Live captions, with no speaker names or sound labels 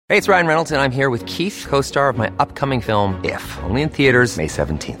Hey, it's Ryan Reynolds, and I'm here with Keith, co-star of my upcoming film, If, only in theaters May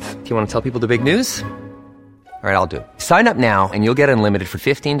 17th. Do you want to tell people the big news? All right, I'll do it. Sign up now and you'll get unlimited for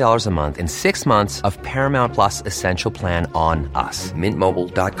 $15 a month and 6 months of Paramount Plus Essential Plan on us.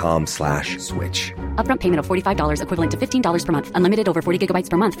 MintMobile.com/switch. Upfront payment of $45 equivalent to $15 per month. Unlimited over 40 gigabytes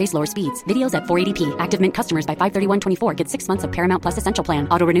per month. Face lower speeds. Videos at 480p. Active Mint customers by 531.24 get 6 months of Paramount Plus Essential Plan.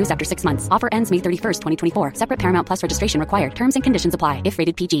 Auto renews after 6 months. Offer ends May 31st, 2024. Separate Paramount Plus registration required. Terms and conditions apply if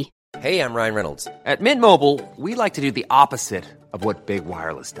rated PG. Hey, I'm Ryan Reynolds. At Mint Mobile, we like to do the opposite of what Big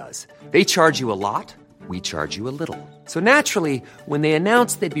Wireless does. They charge you a lot. We charge you a little. So naturally, when they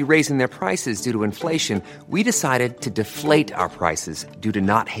announced they'd be raising their prices due to inflation, we decided to deflate our prices due to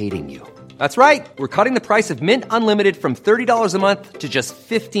not hating you. That's right. We're cutting the price of Mint Unlimited from $30 a month to just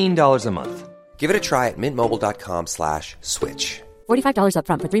 $15 a month. Give it a try at mintmobile.com/switch. $45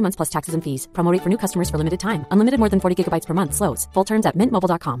 upfront for 3 months plus taxes and fees. Promo rate for new customers for limited time. Unlimited more than 40 gigabytes per month. Slows full terms at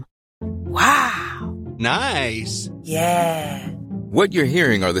mintmobile.com. Wow. Nice. Yeah. What you're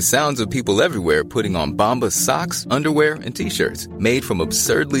hearing are the sounds of people everywhere putting on Bombas socks, underwear, and T-shirts made from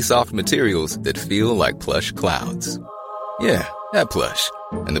absurdly soft materials that feel like plush clouds. Yeah, that plush.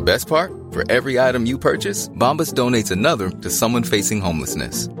 And the best part? For every item you purchase, Bombas donates another to someone facing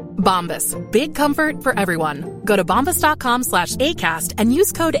homelessness. Bombas. Big comfort for everyone. Go to bombas.com/ACAST and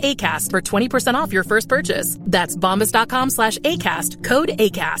use code ACAST for 20% off your first purchase. That's bombas.com/ACAST. Code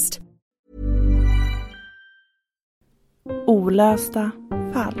ACAST. Olösta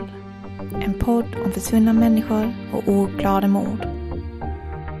fall. En podd om försvunna människor och oklara mord.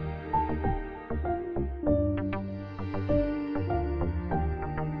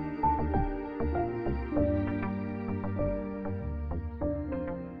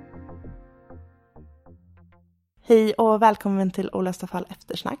 Hej och välkommen till Olösta fall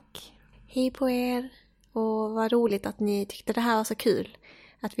eftersnack. Hej på er, och vad roligt att ni tyckte det här var så kul.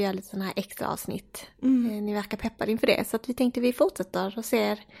 Att vi gör lite sådana här extra avsnitt. Ni verkar peppade inför det. Så att vi tänkte vi fortsätter och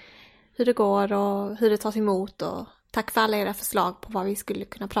ser hur det går och hur det tas emot. Och tack för alla era förslag på vad vi skulle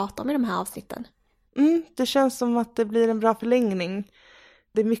kunna prata om i de här avsnitten. Det känns som att det blir en bra förlängning.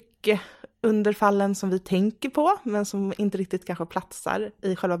 Det är mycket under fallen som vi tänker på, men som inte riktigt kanske platsar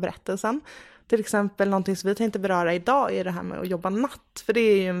i själva berättelsen. Till exempel någonting som vi tänkte beröra idag är det här med att jobba natt. För det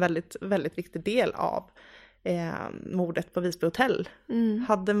är ju en väldigt, väldigt viktig del av mordet på Visby hotell.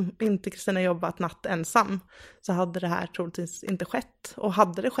 Hade inte Kristina jobbat natt ensam så hade det här troligtvis inte skett. Och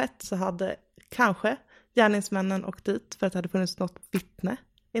hade det skett så hade kanske gärningsmännen åkt dit för att det hade funnits något vittne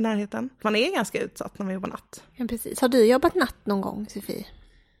i närheten. Man är ganska utsatt när man jobbar natt. Ja, precis. Har du jobbat natt någon gång, Sofie?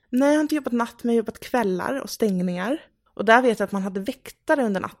 Nej, jag har inte jobbat natt, men jag har jobbat kvällar och stängningar. Och där vet jag att man hade väktare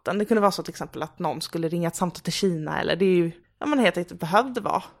under natten. Det kunde vara så till exempel att någon skulle ringa ett samtal till Kina, eller det är ju man helt enkelt behövde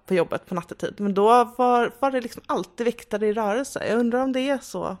vara på jobbet på nattetid. Men då var det liksom alltid väktare i rörelse. Jag undrar om det är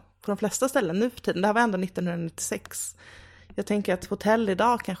så på de flesta ställen nu för tiden. Det här var ändå 1996. Jag tänker att hotell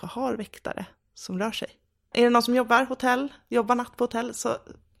idag kanske har väktare som rör sig. Är det någon som jobbar natt på hotell, så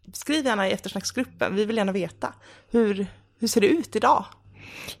skriv gärna i eftersnacksgruppen. Vi vill gärna veta. Hur ser det ut idag?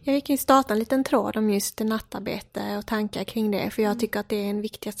 Ja, vi kan ju starta en liten tråd om just nattarbete och tankar kring det. För jag tycker att det är en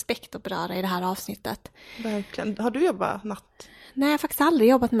viktig aspekt att beröra i det här avsnittet. Verkligen. Har du jobbat natt? Nej, jag har faktiskt aldrig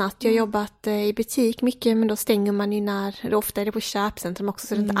jobbat natt. Jag har jobbat i butik mycket, men då stänger man ju ofta är det på köpcentrum också,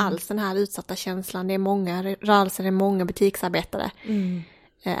 så det är inte alls den här utsatta känslan. Det är många rörelser, det är många butiksarbetare.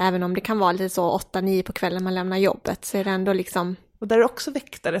 Även om det kan vara lite så 8-9 på kvällen man lämnar jobbet, så är det ändå liksom... Och där är också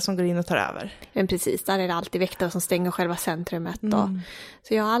väktare som går in och tar över. Men precis, där är det alltid väktare som stänger själva centrumet.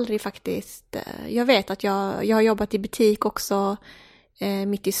 Så jag har aldrig faktiskt... Jag vet att jag har jobbat i butik också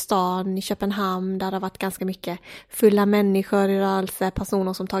mitt i stan, i Köpenhamn, där det har varit ganska mycket fulla människor i rörelse,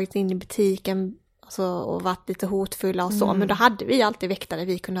 personer som tagits in i butiken alltså, och varit lite hotfulla och så. Men då hade vi alltid väktare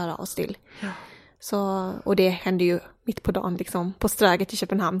vi kunde höra oss till. Ja. Så, och det hände ju mitt på dagen, liksom, på Ströget i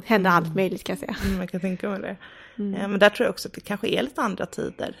Köpenhamn. Hände allt möjligt, kan jag säga. Man kan tänka mig det. Men där tror jag också att det kanske är lite andra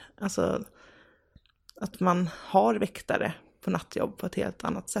tider. Alltså att man har väktare på nattjobb på ett helt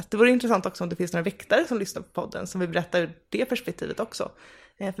annat sätt. Det vore intressant också om det finns några väktare som lyssnar på podden som vill berätta ur det perspektivet också.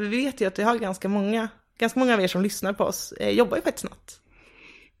 För vi vet ju att vi har ganska många av er som lyssnar på oss jobbar ju faktiskt natt.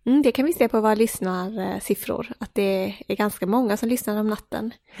 Det kan vi se på våra lyssnarsiffror. Att det är ganska många som lyssnar om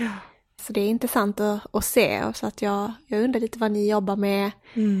natten. Ja. Så det är intressant att se. Så att jag undrar lite vad ni jobbar med.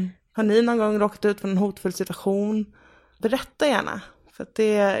 Har ni någon gång råkat ut för en hotfull situation? Berätta gärna. För att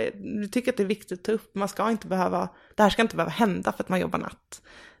vi tycker att det är viktigt att ta upp. Det här ska inte behöva hända för att man jobbar natt.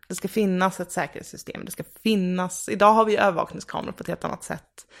 Det ska finnas ett säkerhetssystem. Idag har vi övervakningskameror på ett helt annat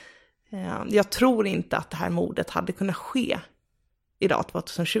sätt. Jag tror inte att det här mordet hade kunnat ske idag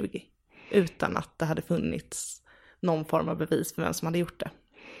 2020 utan att det hade funnits någon form av bevis för vem som hade gjort det.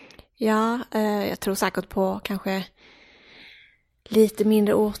 Ja, jag tror säkert på kanske lite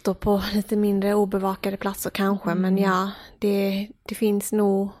mindre orter på lite mindre obevakade platser kanske. Men ja, det finns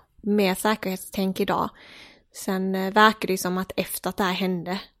nog mer säkerhetstänk idag. Sen verkar det som att efter att det här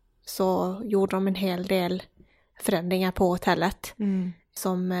hände så gjorde de en hel del förändringar på hotellet.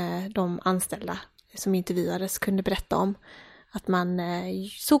 Som de anställda som intervjuades kunde berätta om. Att man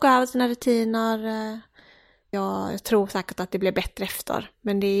såg över sina rutiner. Jag tror säkert att det blev bättre efter.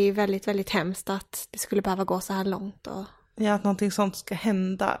 Men det är väldigt, väldigt hemskt att det skulle behöva gå så här långt. Ja, att någonting sånt ska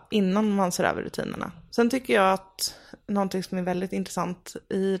hända innan man ser över rutinerna. Sen tycker jag att någonting som är väldigt intressant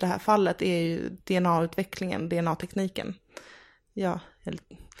i det här fallet är ju DNA-utvecklingen, DNA-tekniken. Ja,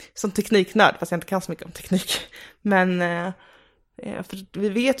 som tekniknörd, fast jag inte kan så mycket om teknik. Men för vi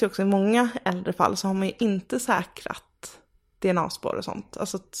vet ju också i många äldre fall så har man ju inte säkrat DNA-spår och sånt.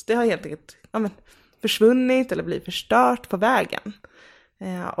 Alltså det har helt enkelt försvunnit eller blivit förstört på vägen.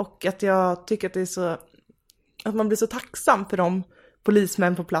 Och att jag tycker att det är så, att man blir så tacksam för de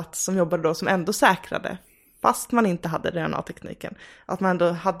polismän på plats som jobbade då, som ändå säkrade fast man inte hade DNA-tekniken. Att man ändå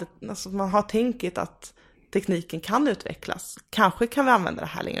hade, alltså man har tänkt att tekniken kan utvecklas. Kanske kan vi använda det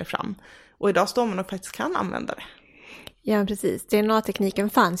här längre fram. Och idag står man och faktiskt kan använda det. Ja, precis. DNA-tekniken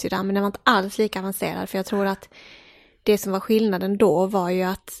fanns ju där, men den var inte alls lika avancerad. För jag tror att det som var skillnaden då var ju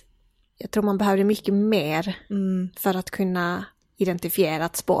att jag tror man behövde mycket mer för att kunna identifiera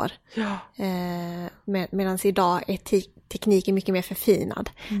ett spår. Ja. Medan idag är tekniken mycket mer förfinad.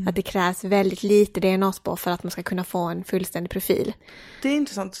 Att det krävs väldigt lite DNA-spår för att man ska kunna få en fullständig profil. Det är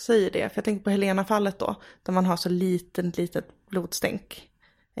intressant att säga det, för jag tänker på Helena-fallet då, där man har så litet blodstänk.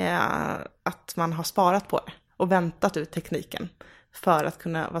 Att man har sparat på det och väntat ut tekniken för att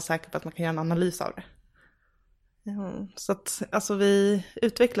kunna vara säker på att man kan göra en analys av det. Så att alltså, vi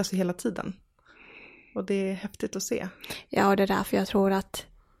utvecklas ju hela tiden. Och det är häftigt att se. Ja, och det är därför jag tror att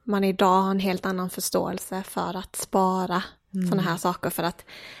man idag har en helt annan förståelse för att spara sådana här saker. För att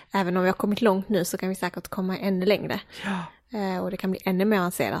även om vi har kommit långt nu så kan vi säkert komma ännu längre. Ja. Och det kan bli ännu mer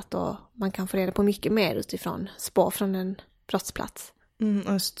avancerat och man kan få reda på mycket mer utifrån spår från en brottsplats.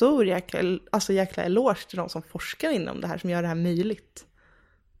 Och en stor jäkla eloge till de som forskar inom det här, som gör det här möjligt.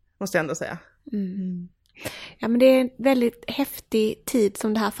 Måste jag ändå säga. Ja, men det är en väldigt häftig tid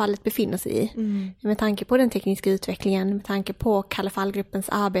som det här fallet befinner sig i. Med tanke på den tekniska utvecklingen, med tanke på Kalle Fall-gruppens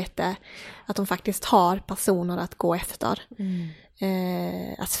arbete, att de faktiskt har personer att gå efter.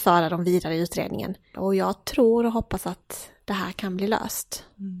 Att föra dem vidare i utredningen. Och jag tror och hoppas att det här kan bli löst.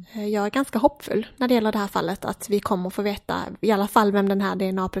 Jag är ganska hoppfull när det gäller det här fallet, att vi kommer få veta i alla fall vem den här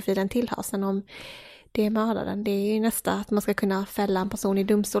DNA-profilen tillhör. Sen om det är mördaren, det är ju nästa att man ska kunna fälla en person i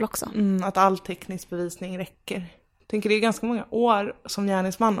domstol också. Att all teknisk bevisning räcker. Jag tänker det är ganska många år som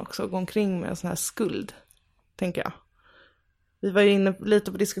gärningsman också att gå omkring med en sån här skuld, tänker jag. Vi var ju inne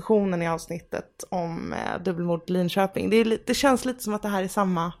lite på diskussionen i avsnittet om dubbelmord i Linköping. Det känns lite som att det här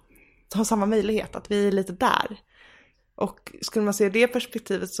är har samma möjlighet, att vi är lite där. Och skulle man se det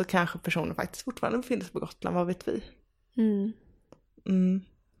perspektivet så kanske personen faktiskt fortfarande befinner sig på Gotland, vad vet vi?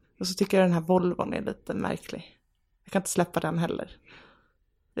 Och så tycker jag den här Volvon är lite märklig. Jag kan inte släppa den heller.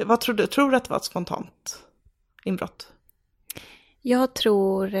 Vad tror du? Tror du att det var ett spontant inbrott? Jag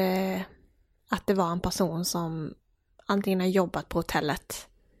tror att det var en person som antingen har jobbat på hotellet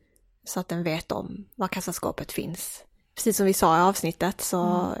så att den vet om var kassaskåpet finns. Precis som vi sa i avsnittet,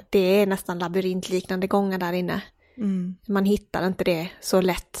 så det är nästan labyrintliknande gångar där inne. Man hittar inte det så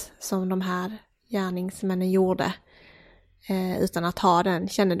lätt som de här gärningsmännen gjorde utan att ha den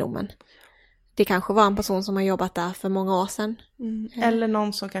kännedomen. Det kanske var en person som har jobbat där för många år sedan. Eller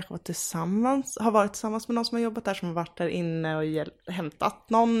någon som kanske har varit tillsammans med någon som har jobbat där, som har varit där inne och hämtat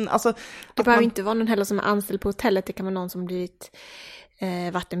någon. Alltså, det behöver inte vara någon heller som är anställd på hotellet. Det kan vara någon som blivit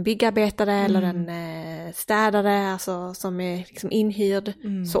varit en byggarbetare eller en städare, alltså som är liksom inhyrd.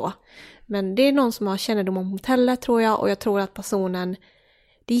 Så. Men det är någon som har kännedom om hotellet, tror jag. Och jag tror att personen,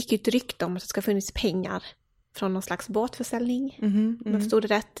 det gick ju ett rykte om att det ska funnits pengar från någon slags båtförsäljning, om jag förstod det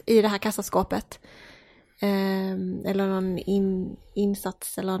rätt, i det här kassaskåpet. Eller någon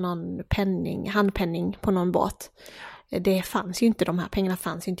insats eller någon handpenning på någon båt. Det fanns ju inte, de här pengarna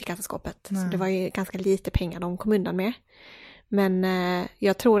fanns ju inte i kassaskåpet. Så det var ju ganska lite pengar de kom undan med. Men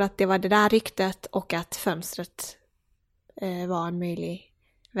jag tror att det var det där ryktet och att fönstret var en möjlig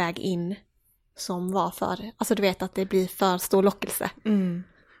väg in som var för, alltså du vet att det blir för stor lockelse.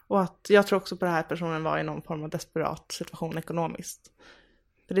 Och att jag tror också på det här, personen var i någon form av desperat situation ekonomiskt.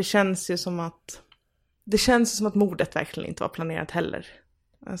 För det känns ju som att mordet verkligen inte var planerat heller.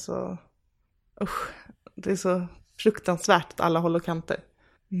 Alltså, det är så fruktansvärt att alla håller kanter.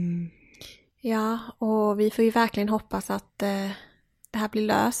 Ja, och vi får ju verkligen hoppas att det här blir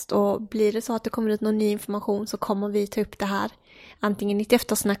löst, och blir det så att det kommer ut någon ny information så kommer vi ta upp det här. Antingen i ett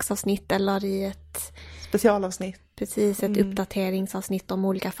eftersnacksavsnitt eller i ett specialavsnitt. Precis, ett uppdateringsavsnitt om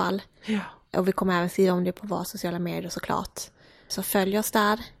olika fall. Ja. Och vi kommer även skriva om det på våra sociala medier såklart. Så följ oss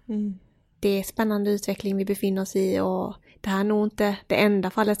där. Det är spännande utveckling vi befinner oss i, och det här är nog inte det enda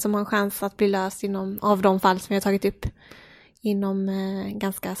fallet som har en chans att bli löst av de fall som vi har tagit upp inom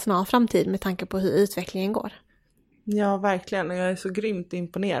ganska snar framtid med tanke på hur utvecklingen går. Ja, verkligen. Jag är så grymt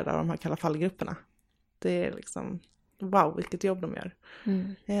imponerad av de här kalla fallgrupperna. Det är liksom, wow, vilket jobb de gör.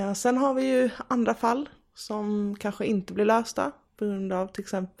 Sen har vi ju andra fall som kanske inte blir lösta på grund av till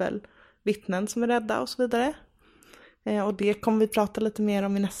exempel vittnen som är rädda och så vidare. Och det kommer vi prata lite mer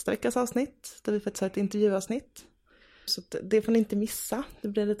om i nästa veckas avsnitt, där vi faktiskt har ett intervjuavsnitt. Så det får ni inte missa. Det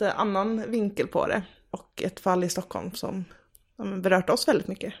blir lite annan vinkel på det. Och ett fall i Stockholm som berört oss väldigt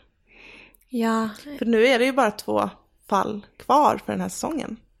mycket. Ja. För nu är det ju bara 2 fall kvar för den här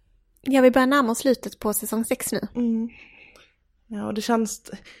säsongen. Ja, vi börjar närma oss slutet på säsong 6 nu. Ja, och det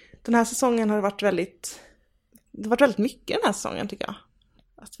känns... Den här säsongen har det varit väldigt mycket den här säsongen, tycker jag.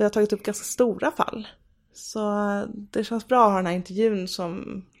 Att vi har tagit upp ganska stora fall. Så det känns bra att ha den här intervjun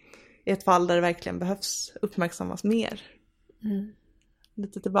som är ett fall där det verkligen behövs uppmärksammas mer.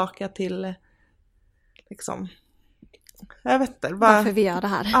 Lite tillbaka till liksom... Jag vet inte. Varför vi gör det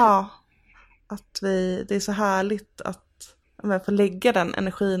här. Ja. Att det är så härligt att få lägga den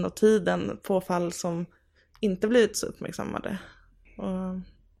energin och tiden på fall som inte blivit så uppmärksammade. Och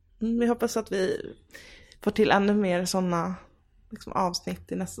vi hoppas att vi får till ännu mer sådana liksom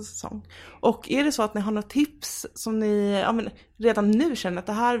avsnitt i nästa säsong. Och är det så att ni har några tips som ni redan nu känner att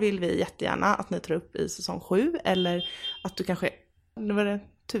det här vill vi jättegärna att ni tar upp i säsong 7, eller att du kanske, nu var det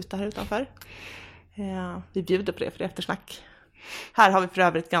tuta här utanför. Vi bjuder på det för det eftersnack. Här har vi för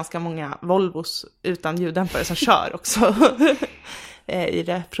övrigt ganska många Volvos utan ljuddämpare som kör också. I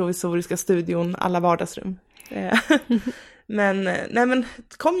det provisoriska studion, alla vardagsrum. Men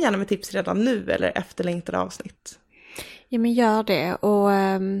kom gärna med tips redan nu eller efterlängtade avsnitt. Ja, men gör det. Och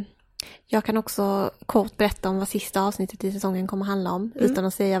jag kan också kort berätta om vad sista avsnittet i säsongen kommer handla om, utan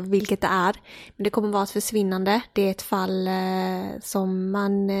att säga vilket det är. Men det kommer vara ett försvinnande. Det är ett fall som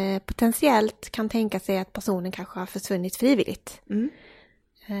man potentiellt kan tänka sig att personen kanske har försvunnit frivilligt.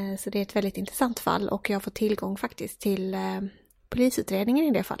 Så det är ett väldigt intressant fall, och jag får tillgång faktiskt till polisutredningen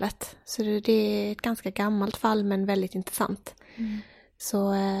i det fallet. Så det är ett ganska gammalt fall, men väldigt intressant.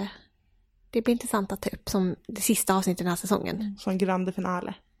 Så det blir intressant att ta upp som det sista avsnittet i den här säsongen. Som grande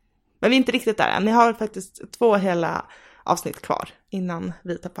finale. Men vi är inte riktigt där än. Ni har faktiskt 2 hela avsnitt kvar innan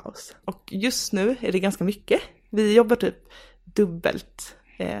vi tar paus. Och just nu är det ganska mycket. Vi jobbar typ dubbelt,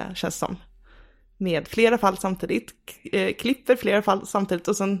 känns som. Med flera fall samtidigt. Klipper flera fall samtidigt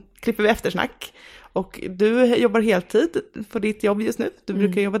och sen klipper vi eftersnack. Och du jobbar heltid på ditt jobb just nu. Du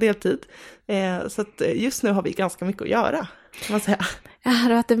brukar jobba deltid. Så att just nu har vi ganska mycket att göra, kan man säga. Det har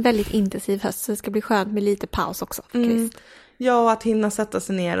varit en väldigt intensiv höst, så det ska bli skönt med lite paus också. Ja, att hinna sätta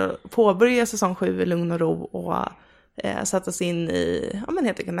sig ner och påbörja säsong 7 i lugn och ro och sätta sig in i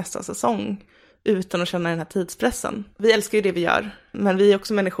helt enkelt nästa säsong utan att känna den här tidspressen. Vi älskar ju det vi gör, men vi är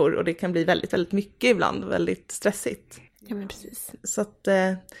också människor och det kan bli väldigt, väldigt mycket ibland, väldigt stressigt. Ja, men precis. Så att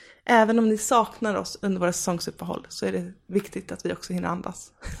även om ni saknar oss under våra säsongsuppehåll så är det viktigt att vi också hinner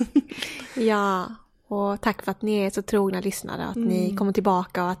andas. Ja, och tack för att ni är så trogna lyssnare, att ni kommer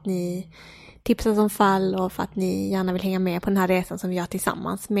tillbaka och att ni tipsar om fall, och för att ni gärna vill hänga med på den här resan som vi gör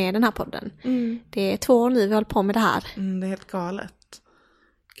tillsammans med den här podden. Det är 2 år nu vi håller på med det här. Det är helt galet.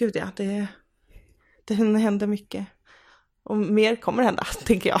 Gud ja, det händer mycket. Och mer kommer hända,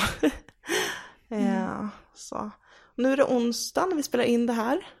 tänker jag. Så. Nu är det onsdag när vi spelar in det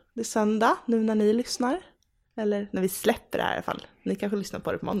här. Det är söndag nu när ni lyssnar. Eller när vi släpper det här i alla fall. Ni kanske lyssnar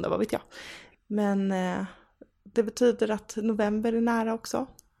på det på måndag, vad vet jag. Men det betyder att november är nära också.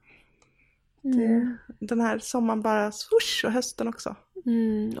 Den här sommaren bara swoosh, och hösten också.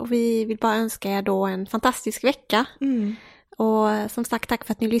 Och vi vill bara önska er då en fantastisk vecka. Och som sagt, tack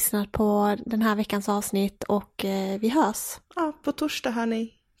för att ni lyssnat på den här veckans avsnitt, och vi hörs. Ja, på torsdag hör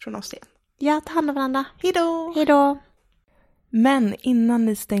ni från oss igen. Ja, ta hand om varandra. Hejdå! Hejdå! Men innan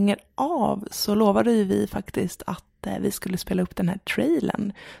ni stänger av så lovade ju vi faktiskt att vi skulle spela upp den här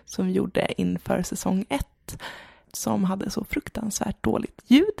trailern som vi gjorde inför säsong 1. Som hade så fruktansvärt dåligt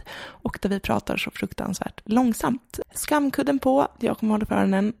ljud och där vi pratar så fruktansvärt långsamt. Skamkudden på, jag kommer hålla för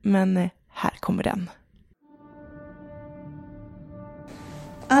öronen, men här kommer den.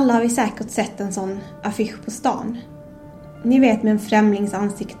 Alla har vi säkert sett en sån affisch på stan. Ni vet, med en främlings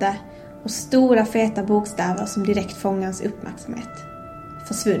ansikte och stora feta bokstäver som direkt fångar ens uppmärksamhet.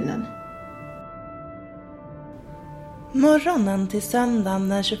 Försvunnen. Morgonen till söndagen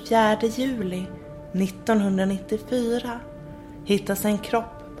den 24 juli 1994 hittas en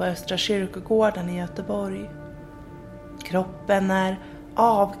kropp på Östra kyrkogården i Göteborg. Kroppen är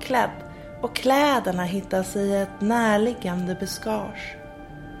avklädd och kläderna hittas i ett närliggande buskage.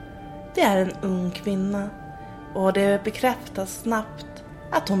 Det är en ung kvinna och det bekräftas snabbt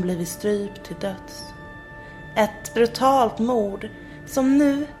att hon blivit strypt till döds. Ett brutalt mord som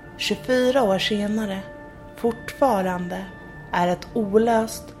nu, 24 år senare, fortfarande är ett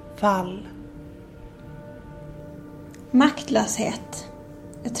olöst fall. Maktlöshet.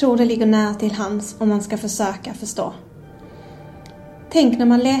 Jag tror det ligger nära till hands om man ska försöka förstå. Tänk när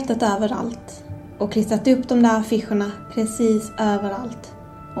man letat överallt och klistrat upp de där affischerna precis överallt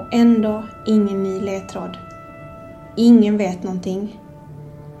och ändå ingen ny ledtråd. Ingen vet någonting.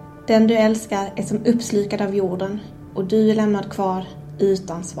 Den du älskar är som uppslukad av jorden och du är lämnad kvar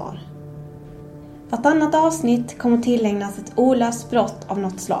utan svar. Vartannat avsnitt kommer tillägnas ett olöst brott av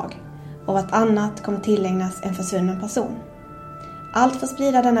något slag och vartannat kommer tillägnas en försvunnen person. Allt för att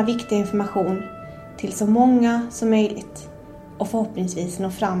sprida denna viktiga information till så många som möjligt och förhoppningsvis nå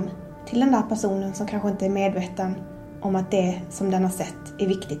fram till den där personen som kanske inte är medveten om att det som den har sett är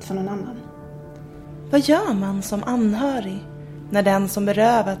viktigt för någon annan. Vad gör man som anhörig när den som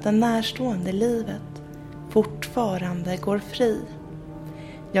berövat den närstående livet fortfarande går fri?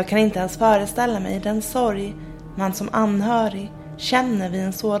 Jag kan inte ens föreställa mig den sorg man som anhörig känner vid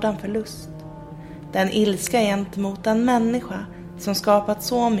en sådan förlust. Den ilska gentemot en människa som skapat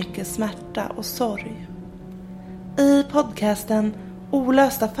så mycket smärta och sorg. I podcasten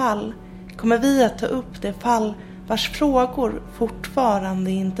Olösta fall kommer vi att ta upp det fall vars frågor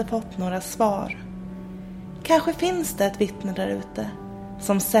fortfarande inte fått några svar. Kanske finns det ett vittne där ute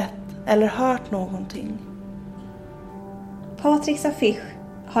som sett eller hört någonting. Patriks affisch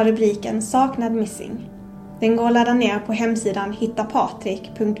har rubriken Saknad missing. Den går att ladda ner på hemsidan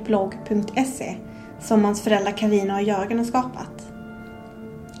hittapatrik.blogg.se som hans föräldrar Carina och Jörgen har skapat.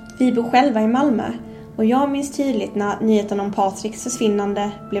 Vi bor själva i Malmö och jag minns tydligt när nyheten om Patriks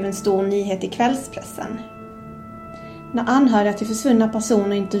försvinnande blev en stor nyhet i kvällspressen. När anhöriga till försvunna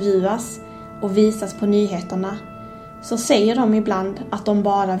personer intervjuas och visas på nyheterna så säger de ibland att de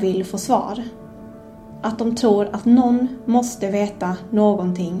bara vill få svar. Att de tror att någon måste veta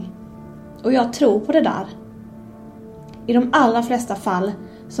någonting. Och jag tror på det där. I de allra flesta fall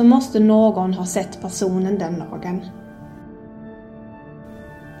så måste någon ha sett personen den dagen.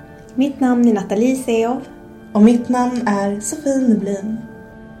 Mitt namn är Nathalie Seov. Och mitt namn är Sofie Nublin.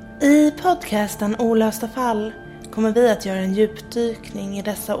 I podcasten Olösta fall kommer vi att göra en djupdykning i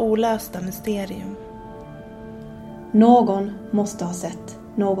dessa olösta mysterium. Någon måste ha sett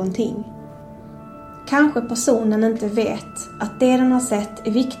någonting. Kanske personen inte vet att det den har sett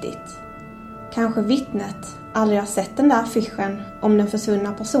är viktigt. Kanske vittnet aldrig har sett den där affischen om den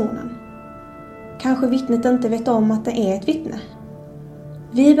försvunna personen. Kanske vittnet inte vet om att det är ett vittne.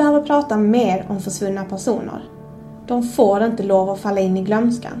 Vi behöver prata mer om försvunna personer. De får inte lov att falla in i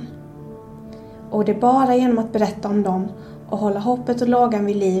glömskan. Och det är bara genom att berätta om dem och hålla hoppet och lågan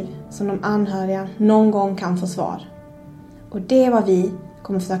vid liv som de anhöriga någon gång kan få svar. Och det är vad vi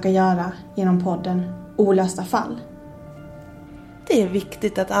kommer försöka göra genom podden Olösta fall. Det är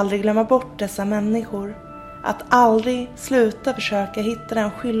viktigt att aldrig glömma bort dessa människor. Att aldrig sluta försöka hitta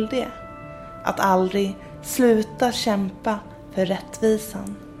den skyldige. Att aldrig sluta kämpa för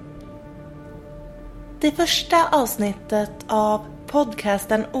rättvisan. Det första avsnittet av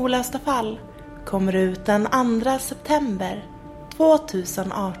podcasten Olösta fall kommer ut den 2 september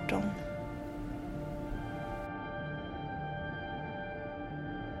 2018.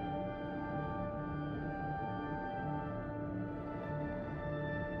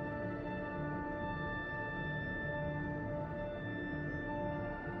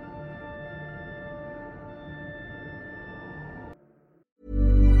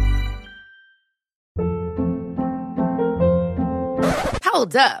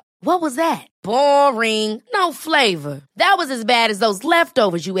 Hold up. What was that? Boring. No flavor. That was as bad as those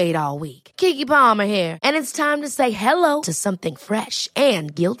leftovers you ate all week. Keke Palmer here, and it's time to say hello to something fresh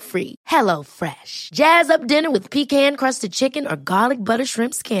and guilt-free. Hello Fresh. Jazz up dinner with pecan-crusted chicken or garlic butter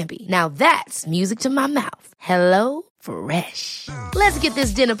shrimp scampi. Now that's music to my mouth. Hello Fresh. Let's get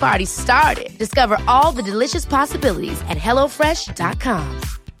this dinner party started. Discover all the delicious possibilities at hellofresh.com.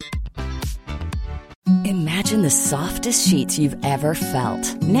 Imagine the softest sheets you've ever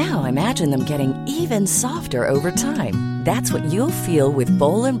felt. Now imagine them getting even softer over time. That's what you'll feel with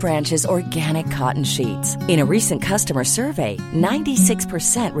Boll & Branch's organic cotton sheets. In a recent customer survey,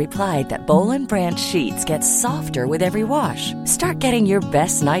 96% replied that Boll & Branch sheets get softer with every wash. Start getting your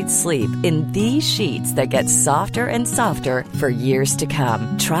best night's sleep in these sheets that get softer and softer for years to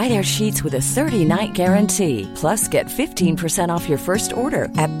come. Try their sheets with a 30-night guarantee. Plus, get 15% off your first order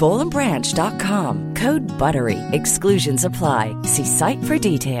at bollandbranch.com. Code BUTTERY. Exclusions apply. See site for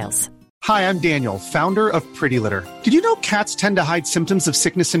details. Hi, I'm Daniel, founder of Pretty Litter. Did you know cats tend to hide symptoms of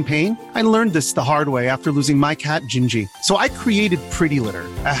sickness and pain? I learned this the hard way after losing my cat, Gingy. So I created Pretty Litter,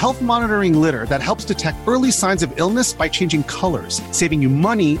 a health monitoring litter that helps detect early signs of illness by changing colors, saving you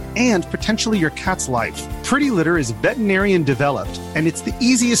money and potentially your cat's life. Pretty Litter is veterinarian developed, and it's the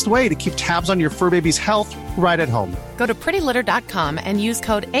easiest way to keep tabs on your fur baby's health right at home. Go to prettylitter.com and use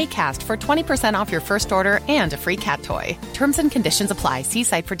code ACAST for 20% off your first order and a free cat toy. Terms and conditions apply. See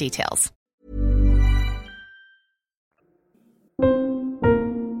site for details.